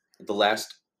then the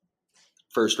last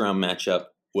first-round matchup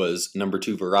was number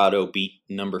 2 Verado beat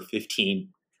number 15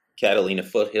 Catalina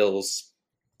Foothills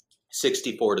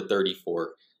 64-34.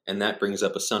 And that brings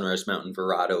up a Sunrise Mountain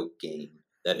Verado game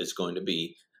that is going to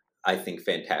be, I think,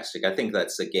 fantastic. I think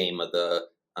that's the game of the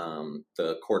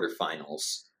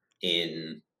quarterfinals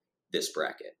in this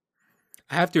bracket.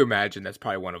 I have to imagine that's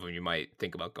probably one of them you might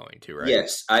think about going to, right?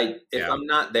 Yes, if I'm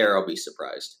not there, I'll be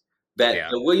surprised. The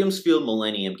Williams Field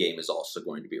Millennium game is also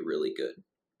going to be really good.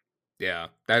 Yeah,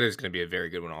 that is going to be a very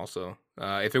good one also.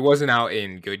 If it wasn't out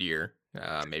in Goodyear,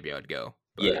 maybe I would go.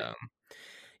 But,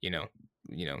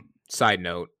 side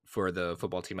note, for the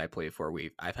football team I play for,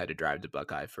 I've had to drive to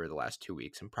Buckeye for the last 2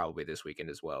 weeks and probably this weekend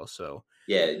as well. So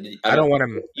yeah, I don't want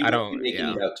to. I don't making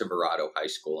it out to Verado High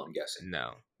School. I'm guessing.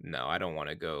 No, I don't want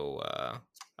to go.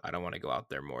 I don't want to go out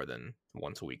there more than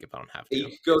once a week if I don't have to. You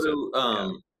could go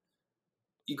to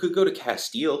you could go to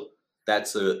Castile.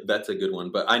 That's a good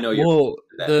one, but I know you're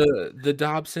the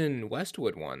Dobson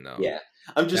Westwood one though. Yeah,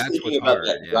 I'm just thinking about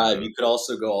that drive. Yeah. You could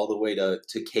also go all the way to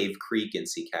Cave Creek and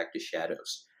see Cactus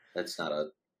Shadows. That's not a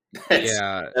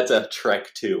that's a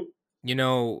trek too.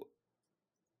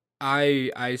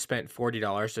 I spent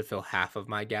 $40 to fill half of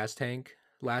my gas tank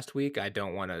last week. I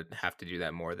don't want to have to do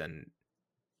that more than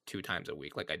 2 times a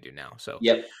week like I do now. So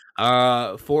yep.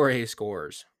 4A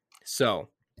scores. So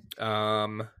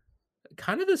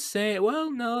kind of the same. Well,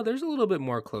 no, there's a little bit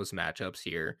more close matchups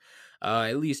here.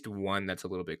 At least one that's a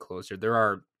little bit closer. There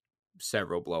are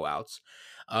several blowouts.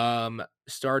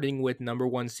 Starting with number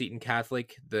 1 Seton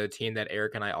Catholic, the team that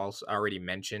Eric and I also already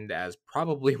mentioned as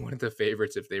probably one of the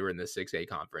favorites if they were in the 6A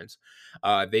conference.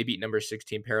 They beat number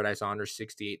 16 Paradise Honors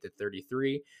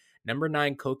 68-33. Number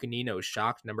 9 Coconino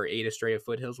shocked number 8 Estrella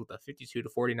Foothills with a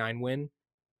 52-49 win.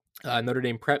 Notre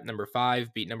Dame Prep, number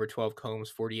 5, beat number 12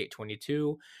 Combs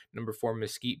 48-22. Number 4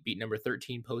 Mesquite beat number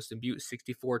 13 Post and Butte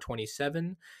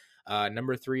 64-27.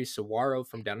 Number 3 Saguaro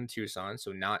from down in Tucson,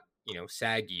 so not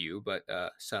SAGU, but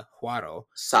Saguaro.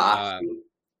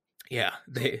 Yeah,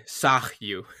 they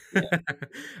you.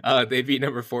 Yeah. They beat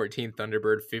number 14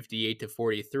 Thunderbird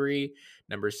 58-43.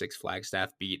 Number 6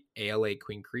 Flagstaff beat ALA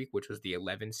Queen Creek, which was the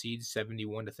 11 seed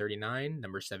 71-39.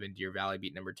 Number 7 Deer Valley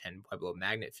beat number 10 Pueblo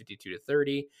Magnet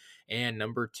 52-30, and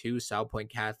number 2 South Point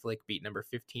Catholic beat number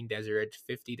 15 Desert Edge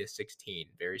 50-16.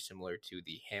 Very similar to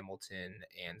the Hamilton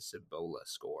and Cibola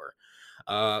score.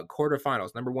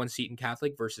 Quarterfinals, number 1 Seton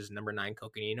Catholic versus number 9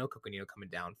 Coconino. Coconino coming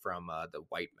down from the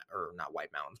not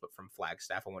White Mountains, but from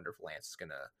Flagstaff. I wonder if Lance is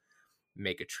gonna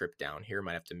make a trip down here.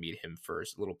 Might have to meet him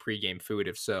first. A little pregame food,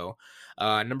 if so.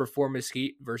 Number 4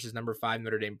 Mesquite versus number 5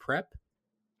 Notre Dame Prep.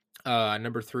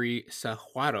 Number 3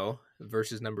 Saguaro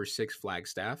versus number 6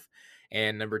 Flagstaff,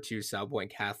 and number 2 South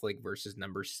Point Catholic versus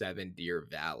number 7 Deer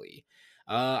Valley.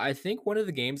 I think one of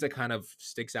the games that kind of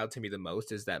sticks out to me the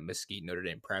most is that Mesquite Notre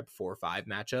Dame Prep 4-5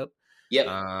 matchup. Yep.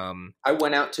 I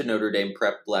went out to Notre Dame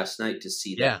Prep last night to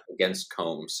see that against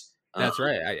Combs. That's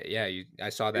right. I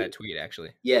saw that tweet actually.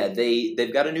 Yeah,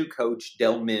 they've got a new coach.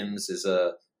 Del Mims is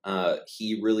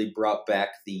he really brought back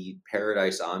the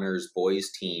Paradise Honors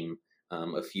boys team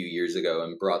a few years ago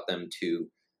and brought them to.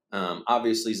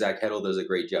 Obviously, Zach Heddle does a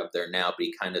great job there now, but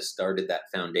he kind of started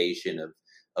that foundation of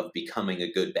becoming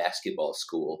a good basketball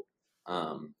school,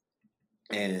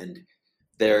 and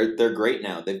they're great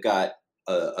now. They've got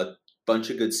a bunch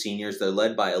of good seniors. They're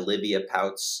led by Olivia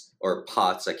Pouts or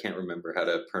Potts. I can't remember how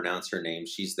to pronounce her name.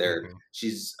 She's there. Mm-hmm.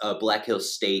 She's a Black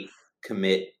Hills State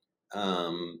commit,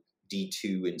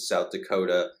 D2 in South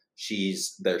Dakota.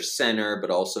 She's their center, but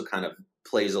also kind of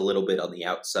plays a little bit on the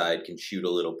outside, can shoot a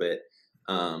little bit.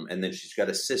 And then she's got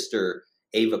a sister,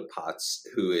 Ava Potts,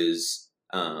 who is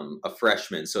a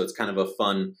freshman. So it's kind of a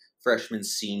fun freshman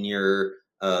senior,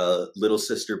 little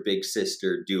sister, big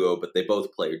sister duo, but they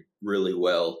both played really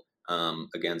well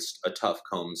against a tough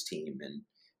Combs team. And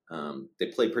they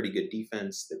play pretty good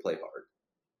defense. They play hard.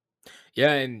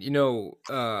 Yeah. And,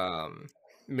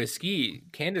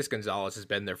 Mesquite, Candace Gonzalez has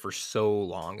been there for so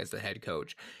long as the head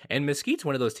coach. And Mesquite's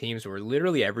one of those teams where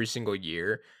literally every single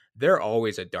year, they're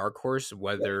always a dark horse,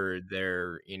 whether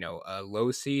they're, a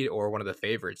low seed or one of the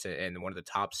favorites and one of the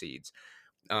top seeds.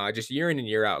 Just year in and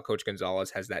year out, Coach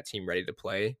Gonzalez has that team ready to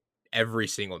play every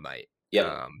single night.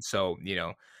 Yeah. So,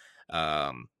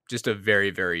 Just a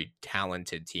very, very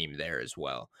talented team there as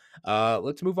well.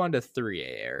 Let's move on to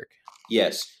 3A, Eric.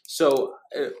 Yes. So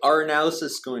our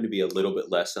analysis is going to be a little bit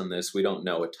less on this. We don't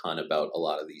know a ton about a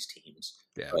lot of these teams,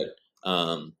 Yeah. but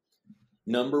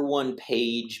number 1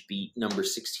 Page beat number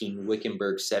 16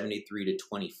 Wickenburg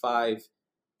 73-25.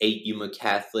 8 Yuma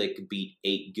Catholic beat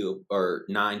 9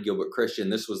 Gilbert Christian.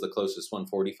 This was the closest one,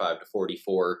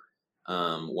 45-44.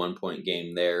 1-point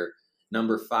game there.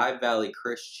 Number 5 Valley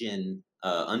Christian,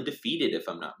 undefeated if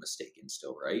I'm not mistaken,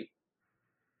 still, right?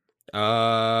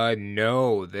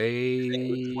 No,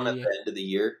 Which one at the end of the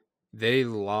year? they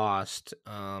lost.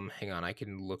 Hang on, I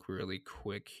can look really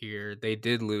quick here. They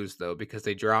did lose though because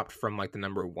they dropped from like the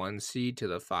number 1 seed to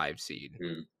the 5 seed.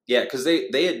 Yeah, because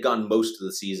they had gone most of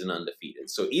the season undefeated.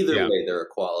 So either Yeah. way, they're a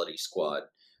quality squad.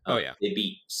 Oh yeah. They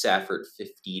beat Safford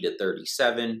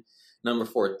 50-37. Number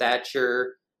 4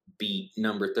 Thatcher beat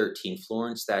number 13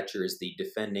 Florence. Thatcher is the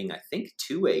defending, I think,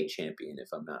 2A champion, if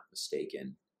I'm not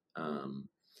mistaken.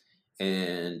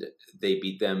 And they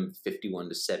beat them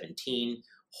 51-17.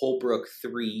 Holbrook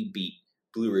 3 beat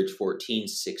Blue Ridge 14,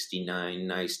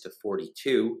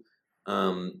 69-42.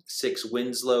 6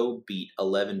 Winslow beat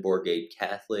 11 Borgade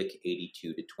Catholic,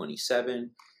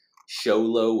 82-27.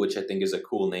 Sholo, which I think is a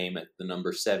cool name at the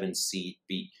number 7 seed,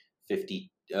 beat 10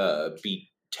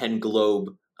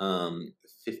 Globe,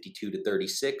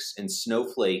 52-36, and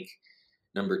Snowflake,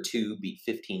 number 2, beat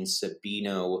 15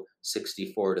 Sabino,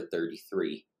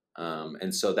 64-33.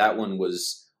 And so that one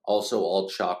was also all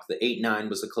chalk. The 8-9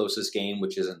 was the closest game,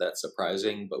 which isn't that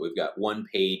surprising, but we've got 1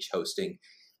 Page hosting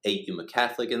 8 Yuma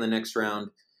Catholic in the next round,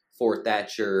 4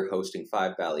 Thatcher hosting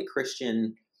 5 Valley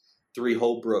Christian, 3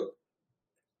 Holbrook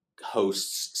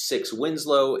hosts 6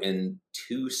 Winslow, and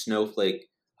 2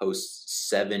 Snowflake hosts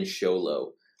 7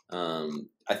 Sholo.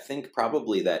 I think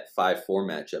probably that 5-4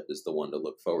 matchup is the one to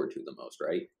look forward to the most,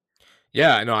 right?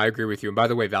 Yeah, no, I agree with you. And by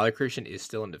the way, Valley Christian is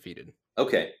still undefeated.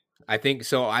 Okay. I think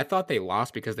so. I thought they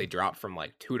lost because they dropped from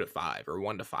like 2 to 5 or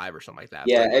 1 to 5 or something like that.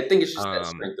 Yeah, But, I think it's just that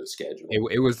strength of schedule.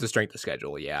 It was the strength of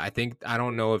schedule. Yeah, I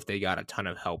don't know if they got a ton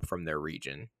of help from their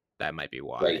region. That might be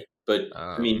why. Right. But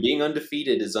I mean, being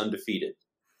undefeated is undefeated.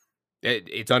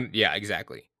 Yeah,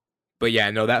 exactly. But yeah,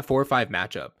 no, that 4-5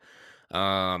 matchup.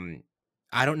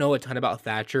 I don't know a ton about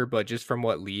Thatcher, but just from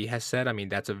what Lee has said, I mean,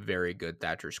 that's a very good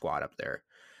Thatcher squad up there.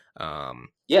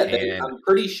 Yeah, I'm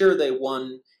pretty sure they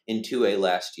won in 2A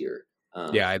last year.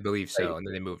 Yeah, I believe so, and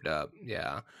then they moved up.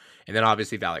 Yeah, and then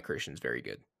obviously Valley Christian's very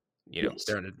good. You know, Yes.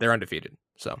 they're undefeated.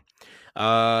 So,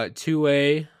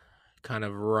 2A kind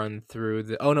of run through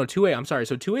the. Oh no, 2A. I'm sorry.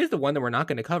 So 2A is the one that we're not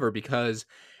going to cover because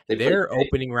their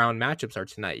opening round matchups are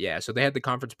tonight. Yeah, so they had the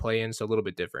conference play-in, so a little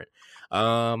bit different.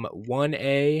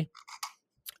 1A.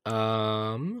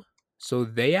 So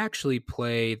they actually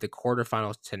play the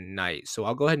quarterfinals tonight. So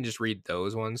I'll go ahead and just read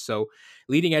those ones. So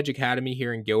Leading Edge Academy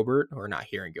here in Gilbert, or not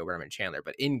here in Gilbert, I'm in Chandler,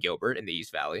 but in Gilbert in the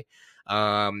East Valley.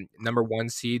 Number 1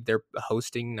 seed, they're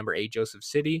hosting number 8 Joseph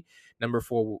City. Number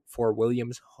 4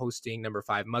 Williams hosting number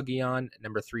 5 Muggion.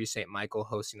 Number 3 St. Michael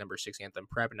hosting number 6 Anthem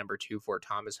Prep. Number 2 Fort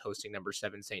Thomas hosting number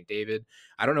 7 St. David.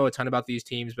 I don't know a ton about these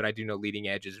teams, but I do know Leading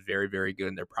Edge is very, very good,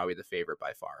 and they're probably the favorite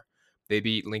by far. They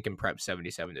beat Lincoln Prep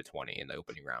 77-20 in the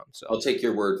opening round. So I'll take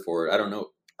your word for it. I don't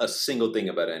know a single thing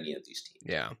about any of these teams.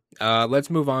 Yeah. Let's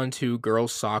move on to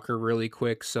girls soccer really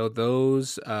quick. So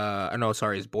those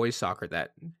it's boys soccer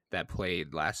that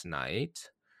played last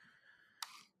night.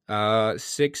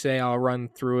 6A, I'll run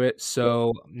through it.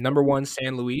 So number 1,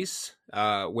 San Luis,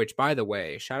 which by the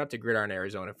way, shout out to Gridiron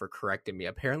Arizona for correcting me.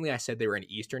 Apparently I said they were in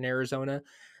Eastern Arizona.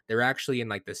 They're actually in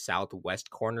like the southwest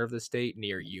corner of the state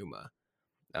near Yuma.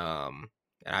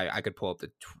 I could pull up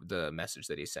the message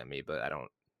that he sent me, but I don't,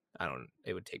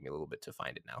 it would take me a little bit to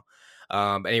find it now.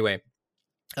 Anyway,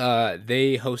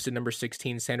 they hosted number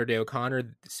 16 Sandra Day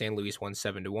O'Connor. San Luis won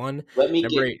 7-1. Let me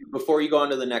get, before you go on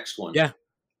to the next one. Yeah.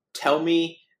 Tell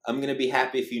me, I'm going to be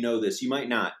happy if you know this. You might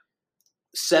not.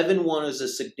 7-1 is a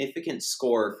significant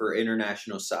score for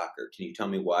international soccer. Can you tell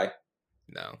me why?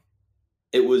 No.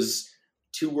 It was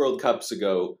 2 World Cups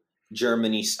ago.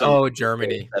 Germany.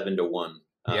 Germany. 7-1.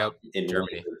 Yep. In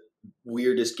Germany. one of the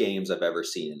weirdest games I've ever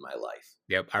seen in my life.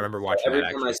 Yep. I remember watching every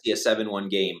time I see a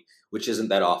 7-1 game, which isn't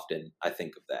that often, I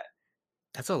think of that.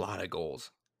 That's a lot of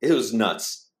goals. It was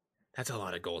nuts. That's a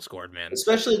lot of goals scored, man.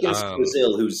 Especially against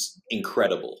Brazil, who's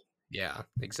incredible. Yeah,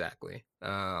 exactly.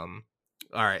 All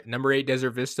right. Number 8,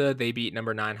 Desert Vista. They beat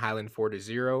number 9, Highland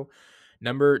 4-0.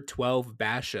 Number 12,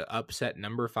 Basha upset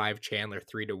number 5, Chandler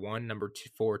 3-1. Number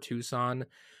 4, Tucson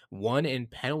won in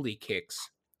penalty kicks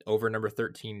over number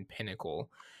 13 Pinnacle.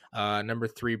 Number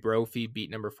 3 Brophy beat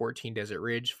number 14 Desert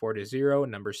Ridge 4-0.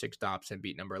 Number 6 Dobson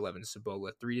beat number 11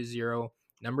 Cibola 3-0.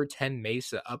 Number 10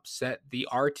 Mesa upset the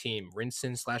R team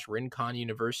Rinceton/Rincon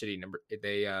University.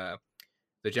 The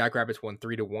Jackrabbits won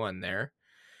 3-1 there.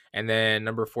 And then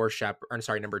number 2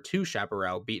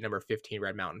 Chaparral beat number 15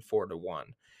 Red Mountain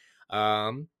 4-1.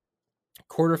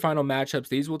 Quarterfinal matchups.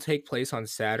 These will take place on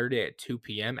Saturday at 2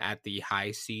 p.m. at the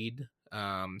high seed.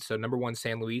 So number 1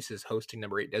 San Luis is hosting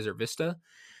number 8 Desert Vista.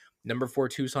 Number 4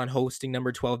 Tucson hosting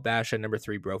number 12 Basha. Number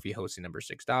 3 Brophy hosting number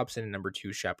 6 Dobson. And number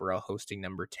 2 Chaparral hosting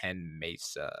number 10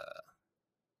 Mesa.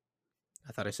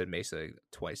 I thought I said Mesa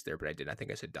twice there, but I didn't. I think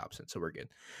I said Dobson, so we're good.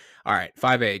 All right,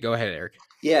 5A. Go ahead, Eric.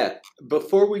 Yeah,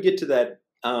 before we get to that,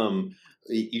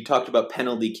 you talked about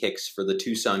penalty kicks for the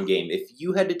Tucson game. If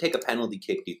you had to take a penalty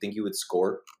kick, do you think you would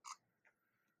score?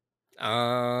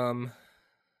 I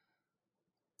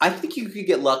think you could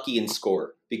get lucky and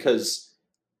score because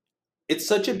it's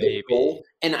such a big goal,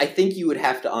 and I think you would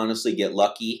have to honestly get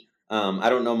lucky.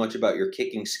 I don't know much about your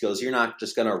kicking skills. You're not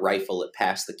just going to rifle it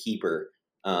past the keeper.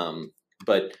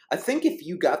 But I think if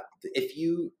you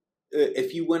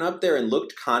went up there and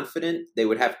looked confident, they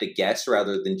would have to guess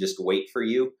rather than just wait for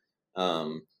you.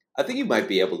 I think you might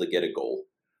be able to get a goal.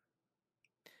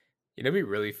 It'd be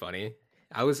really funny.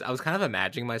 I was kind of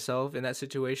imagining myself in that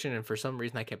situation, and for some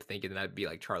reason I kept thinking that I'd be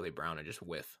like Charlie Brown and just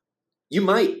whiff. You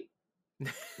might.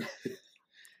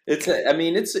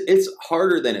 It's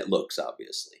harder than it looks,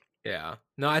 obviously. Yeah.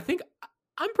 No, I think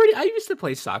I used to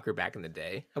play soccer back in the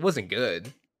day. I wasn't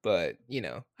good, but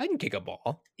I can kick a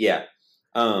ball. Yeah.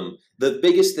 The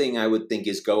biggest thing I would think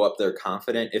is go up there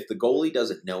confident. If the goalie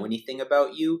doesn't know anything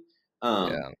about you,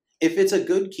 if it's a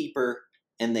good keeper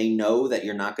and they know that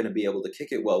you're not going to be able to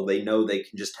kick it well, they know they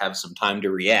can just have some time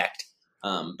to react.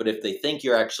 But if they think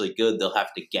you're actually good, they'll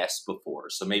have to guess before.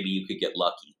 So maybe you could get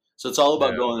lucky. So it's all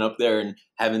about going up there and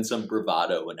having some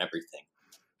bravado and everything.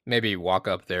 Maybe walk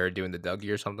up there doing the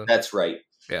Dougie or something. That's right.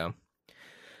 Yeah.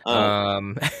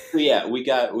 So yeah,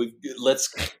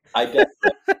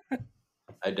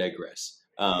 I digress.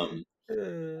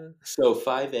 So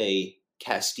 5A,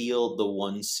 Castile, the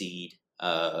 1 seed,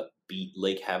 beat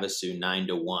Lake Havasu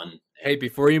 9-1. Hey,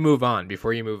 before you move on.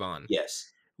 Yes.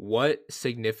 What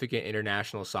significant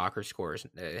international soccer score is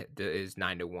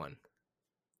 9-1?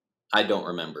 I don't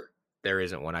remember. There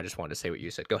isn't one. I just wanted to say what you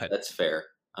said. Go ahead. That's fair.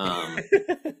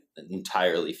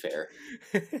 Entirely fair.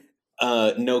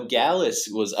 Nogales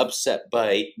was upset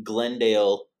by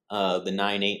Glendale, the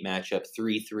 9-8 matchup,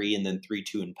 3-3, and then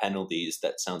 3-2 in penalties.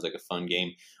 That sounds like a fun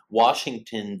game.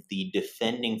 Washington, the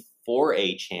defending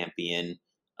 4A champion,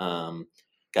 got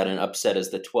an upset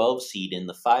as the 12 seed in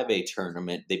the 5A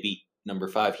tournament. They beat number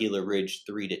 5 Gila Ridge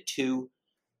 3-2.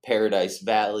 Paradise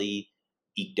Valley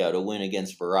eked out a win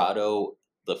against Verado.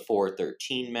 The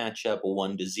 4-13 matchup,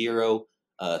 1-0.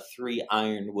 3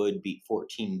 Ironwood beat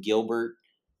 14 Gilbert.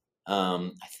 I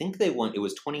think they won. It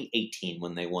was 2018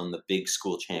 when they won the big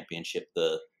school championship,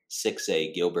 the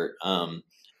 6A Gilbert.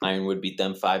 Ironwood beat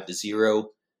them 5-0.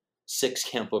 6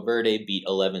 Campo Verde beat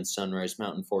 11 Sunrise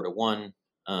Mountain 4-1.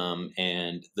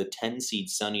 And the 10 seed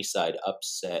Sunnyside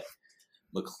upset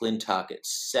McClintock at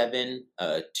 7,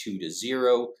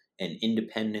 2-0. And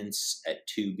Independence at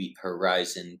 2 beat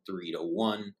Horizon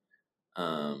 3-1.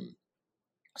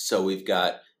 So we've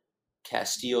got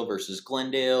Castile versus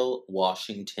Glendale.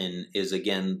 Washington is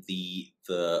again the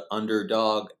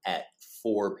underdog at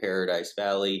 4 Paradise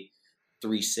Valley,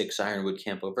 3-6 Ironwood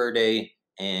Campo Verde,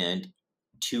 and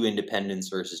 2 Independence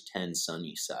versus 10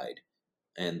 Sunnyside.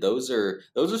 And those are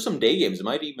some day games. It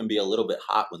might even be a little bit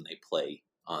hot when they play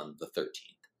on the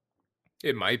 13th.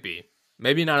 It might be.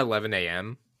 Maybe not 11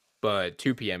 a.m., but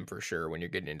 2 p.m. for sure when you're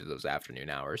getting into those afternoon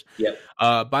hours. Yep.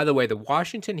 By the way, the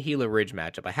Washington-Gila Ridge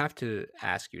matchup, I have to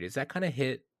ask you, does that kind of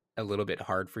hit a little bit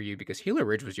hard for you? Because Gila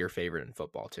Ridge was your favorite in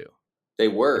football, too. They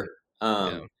were.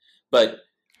 But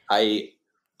I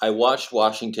watched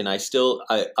Washington. I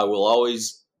will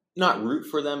always not root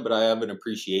for them, but I have an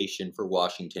appreciation for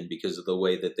Washington because of the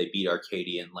way that they beat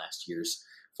Arcadia in last year's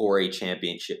 4A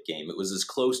championship game. It was as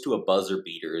close to a buzzer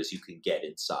beater as you can get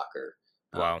in soccer.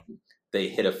 Wow. They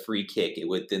hit a free kick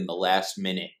within the last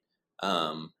minute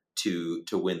to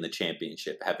win the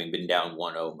championship, having been down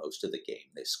 1-0 most of the game.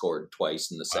 They scored twice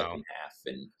in the second half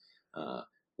and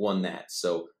won that.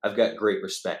 So I've got great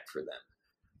respect for them.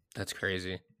 That's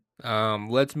crazy.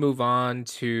 Let's move on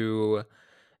to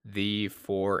the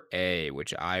 4A,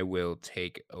 which I will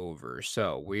take over.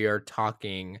 So we are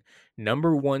talking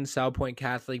number 1 South Point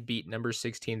Catholic beat number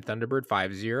 16 Thunderbird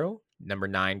 5-0. Number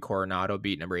 9 Coronado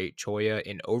beat number 8 Choya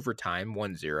in overtime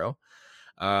 1-0.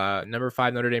 Number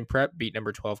 5 Notre Dame Prep beat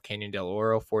number 12 Canyon Del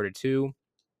Oro 4-2.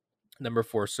 Number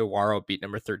 4 Saguaro beat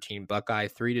number 13 Buckeye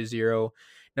 3-0.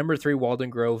 Number 3 Walden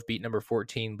Grove beat number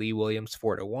 14 Lee Williams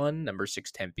 4-1. Number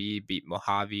 6 Tempe beat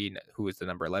Mojave, who is the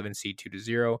number 11 seed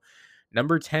 2-0.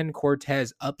 Number 10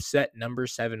 Cortez upset number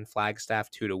 7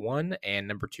 Flagstaff 2-1, and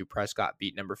number 2 Prescott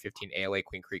beat number 15 ALA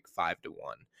Queen Creek 5-1.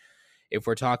 If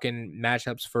we're talking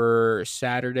matchups for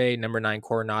Saturday, number 9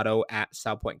 Coronado at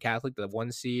South Point Catholic, the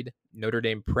 1 seed. Notre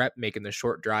Dame Prep making the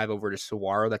short drive over to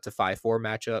Saguaro. That's a 5-4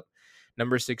 matchup.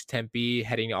 Number 6 Tempe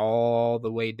heading all the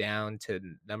way down to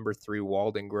number 3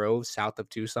 Walden Grove, south of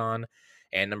Tucson.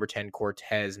 And number 10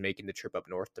 Cortez making the trip up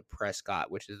north to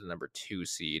Prescott, which is the number 2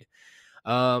 seed.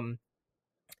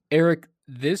 Eric,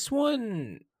 this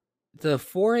one, the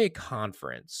 4A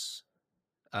conference,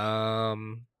 I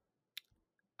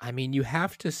mean, you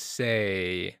have to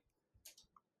say,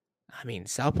 I mean,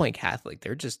 South Point Catholic,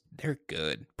 they're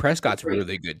good. Prescott's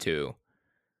really good too.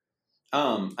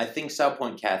 I think South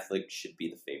Point Catholic should be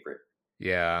the favorite.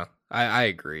 Yeah, I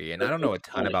agree. And I don't know a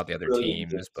ton about the other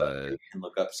teams, but you can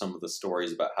look up some of the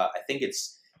stories about how I think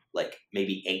it's like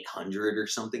maybe 800 or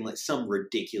something, like some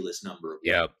ridiculous number of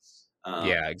wins.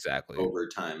 Yeah, exactly. Over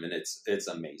time, and it's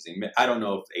amazing. I don't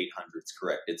know if 800 is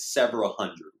correct. It's several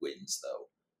hundred wins though.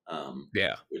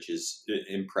 Yeah, which is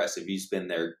impressive. He's been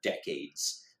there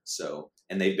decades,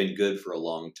 and they've been good for a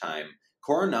long time.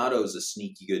 Coronado's a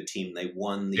sneaky good team. They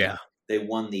won the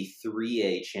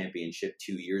 3A championship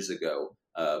 2 years ago.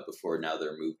 Before now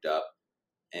they're moved up,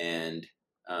 and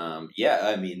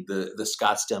I mean the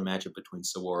Scottsdale matchup between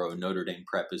Saguaro and Notre Dame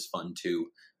Prep is fun too.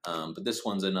 But this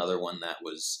one's another one that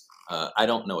was. I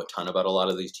don't know a ton about a lot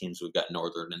of these teams. We've got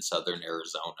Northern and Southern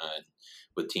Arizona, and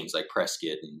with teams like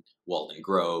Prescott and Walden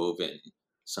Grove and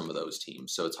some of those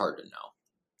teams. So it's hard to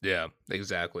know. Yeah,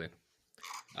 exactly.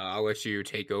 I'll let you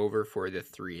take over for the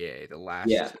 3A, the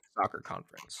last soccer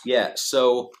conference. Yeah,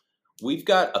 so we've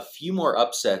got a few more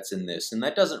upsets in this, and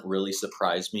that doesn't really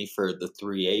surprise me for the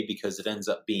 3A because it ends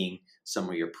up being some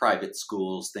of your private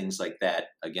schools, things like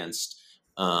that, against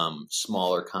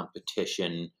smaller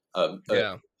competition of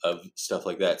stuff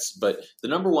like that. But the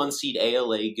number 1 seed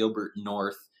ALA Gilbert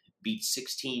North beat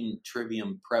 16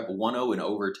 Trivium Prep 1-0 in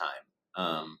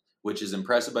overtime, which is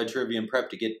impressive by Trivium Prep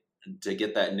to get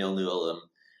that 0-0. I'm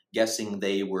guessing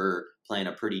they were playing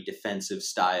a pretty defensive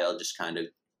style, just kind of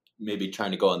maybe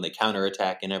trying to go on the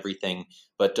counterattack and everything.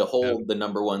 But to hold the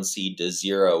number 1 seed to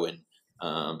 0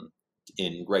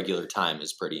 in regular time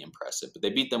is pretty impressive. But they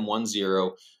beat them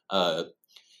 1-0.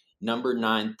 Number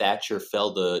 9 Thatcher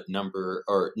fell to number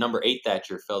 8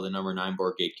 Thatcher fell to number 9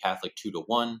 Borgate Catholic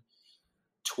 2-1.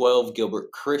 12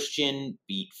 Gilbert Christian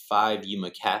beat 5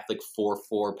 Yuma Catholic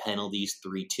 4-4 penalties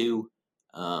 3-2.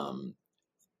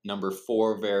 Number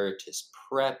 4 Veritas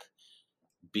Prep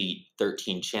beat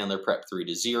 13 Chandler Prep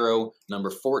 3-0.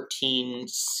 Number 14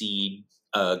 seed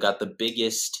got the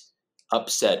biggest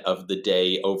upset of the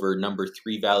day over number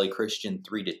 3 Valley Christian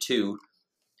 3-2.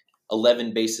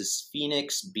 11 Basis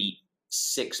Phoenix beat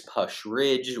 6 Push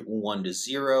Ridge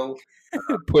 1-0.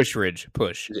 Push Ridge.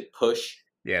 Push. Is it Push?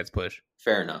 Yeah, it's Push.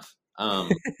 Fair enough.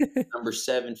 Number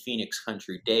 7 Phoenix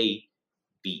Country Day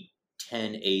beat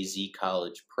 10 AZ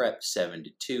College Prep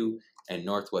 7-2. And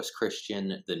Northwest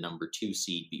Christian, the number 2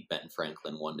 seed, beat Ben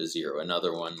Franklin 1-0.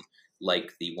 Another one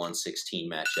like the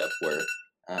 116 matchup where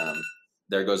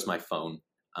there goes my phone.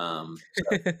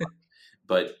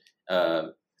 But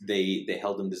they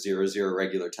held them to 0-0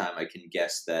 regular time. I can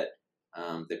guess that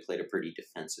they played a pretty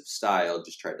defensive style,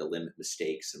 just tried to limit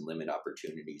mistakes and limit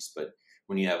opportunities. But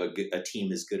when you have a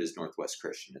team as good as Northwest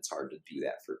Christian, it's hard to do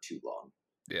that for too long.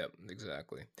 Yeah,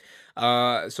 exactly.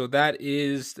 So that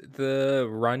is the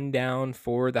rundown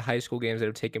for the high school games that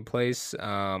have taken place.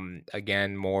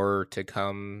 Again, more to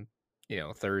come,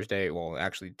 Thursday. Well,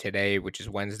 actually today, which is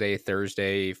Wednesday,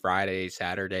 Thursday, Friday,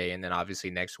 Saturday, and then obviously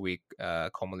next week,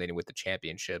 culminating with the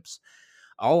championships.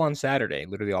 All on Saturday,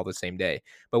 literally all the same day.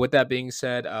 But with that being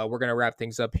said, we're going to wrap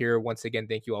things up here. Once again,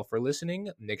 thank you all for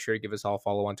listening. Make sure to give us all a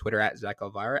follow on Twitter at Zach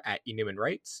Elvira, at eNewman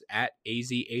Writes, at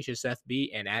AZHSFB,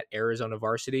 and at Arizona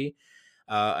Varsity.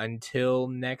 Until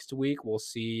next week, we'll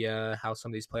see how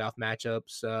some of these playoff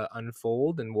matchups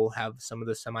unfold, and we'll have some of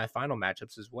the semifinal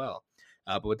matchups as well.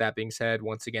 But with that being said,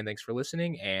 once again, thanks for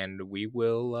listening, and we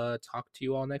will talk to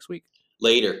you all next week.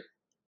 Later.